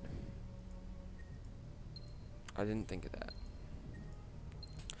 Not good. I didn't think of that.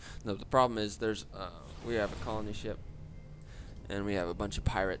 No, the problem is there's we have a colony ship, and we have a bunch of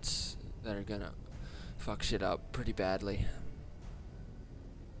pirates that are gonna fuck shit up pretty badly.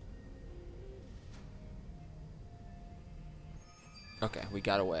 Okay, we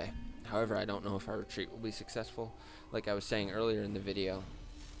got away. However, I don't know if our retreat will be successful. Like I was saying earlier in the video,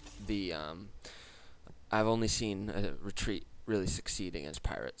 I've only seen a retreat really succeed against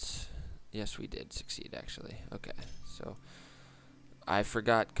pirates. Yes, we did succeed, actually. Okay, so I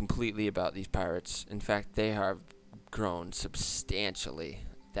forgot completely about these pirates. In fact, they have grown substantially.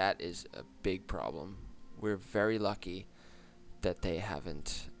 That is a big problem. We're very lucky that they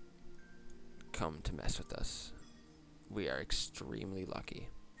haven't come to mess with us. We are extremely lucky.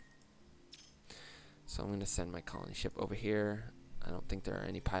 So I'm going to send my colony ship over here. I don't think there are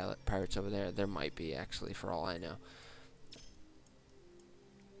any pirates over there. There might be, actually, for all I know.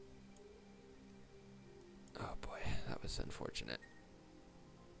 Oh boy, that was unfortunate.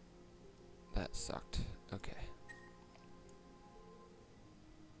 That sucked. Okay.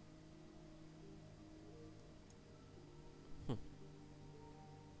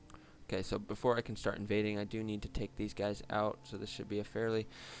 Okay, so before I can start invading, I do need to take these guys out, so this should be a fairly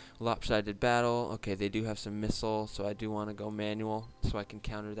lopsided battle. Okay, they do have some missile, so I do want to go manual so I can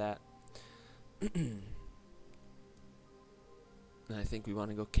counter that. And I think we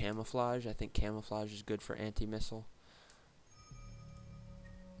want to go camouflage. I think camouflage is good for anti-missile.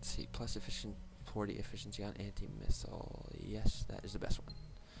 Let's see, plus 40 efficiency on anti-missile. Yes, that is the best one.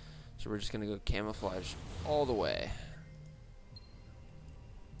 So we're just going to go camouflage all the way.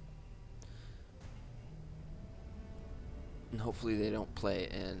 And hopefully they don't play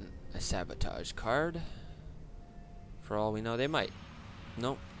in a sabotage card. For all we know, they might.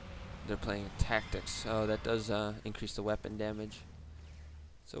 Nope. They're playing tactics. Oh, that does increase the weapon damage.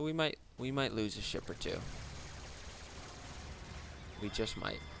 So we might lose a ship or two. We just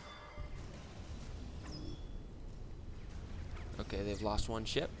might. Okay, they've lost one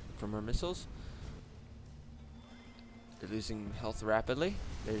ship from our missiles. They're losing health rapidly.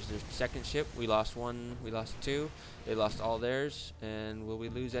 There's their second ship. We lost one. We lost two. They lost all theirs. And will we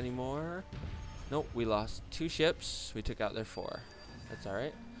lose any more? Nope, we lost 2 ships. We took out their 4. That's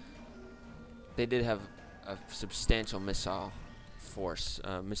alright. They did have a substantial missile force,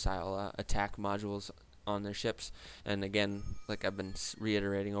 attack modules on their ships. And again, like I've been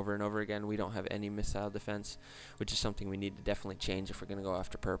reiterating over and over again, we don't have any missile defense, which is something we need to definitely change if we're going to go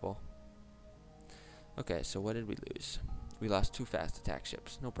after purple. Okay, so what did we lose? We lost 2 fast attack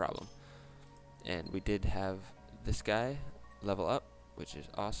ships, no problem. And we did have this guy level up, which is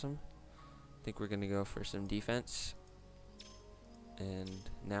awesome. I think we're going to go for some defense. And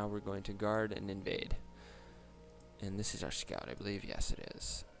now we're going to guard and invade. And this is our scout, I believe. Yes, it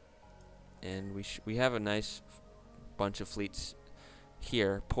is. And we have a nice bunch of fleets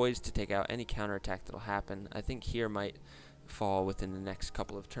here, poised to take out any counterattack that'll happen. I think here might fall within the next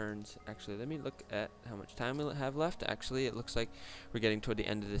couple of turns. Actually, let me look at how much time we have left. Actually, it looks like we're getting toward the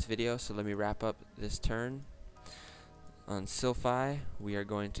end of this video, so let me wrap up this turn. On Silphi, we are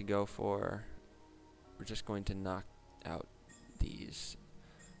going to go for... We're just going to knock out these.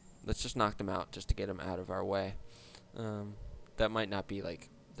 Let's just knock them out just to get them out of our way. That might not be like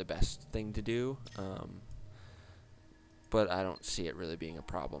the best thing to do, but I don't see it really being a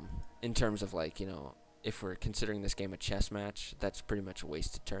problem in terms of, like, you know, if we're considering this game a chess match, that's pretty much a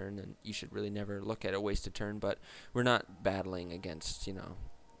wasted turn, and you should really never look at a wasted turn. But we're not battling against, you know,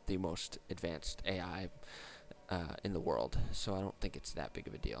 the most advanced AI in the world, so I don't think it's that big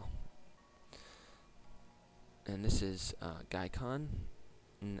of a deal. And this is Gaikon.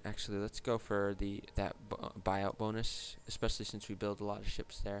 And actually, let's go for that buyout bonus, especially since we build a lot of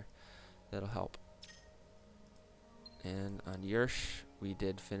ships there. That'll help. And on Yersh, we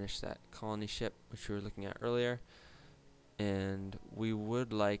did finish that colony ship, which we were looking at earlier. And we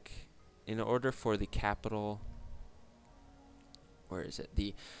would like, in order for the capital, where is it?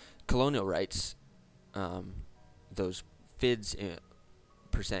 The colonial rights, those FIDs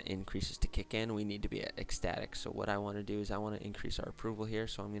percent increases to kick in, we need to be at ecstatic. So what I want to do is I want to increase our approval here,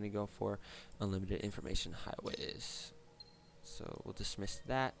 so I'm going to go for unlimited information highways. So we'll dismiss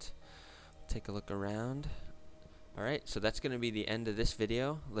that. Take a look around. Alright, so that's going to be the end of this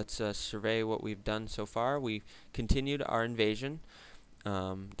video. Let's survey what we've done so far. We continued our invasion.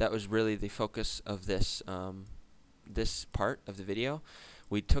 That was really the focus of this this part of the video.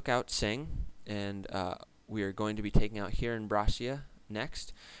 We took out Sing, and we are going to be taking out here in Brassia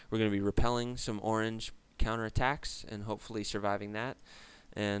next. We're going to be repelling some orange counterattacks and hopefully surviving that.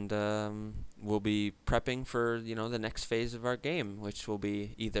 And we'll be prepping for, you know, the next phase of our game, which will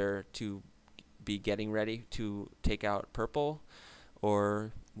be either to be getting ready to take out purple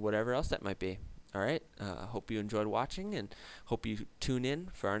or whatever else that might be. Alright, hope you enjoyed watching, and hope you tune in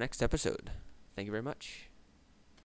for our next episode. Thank you very much.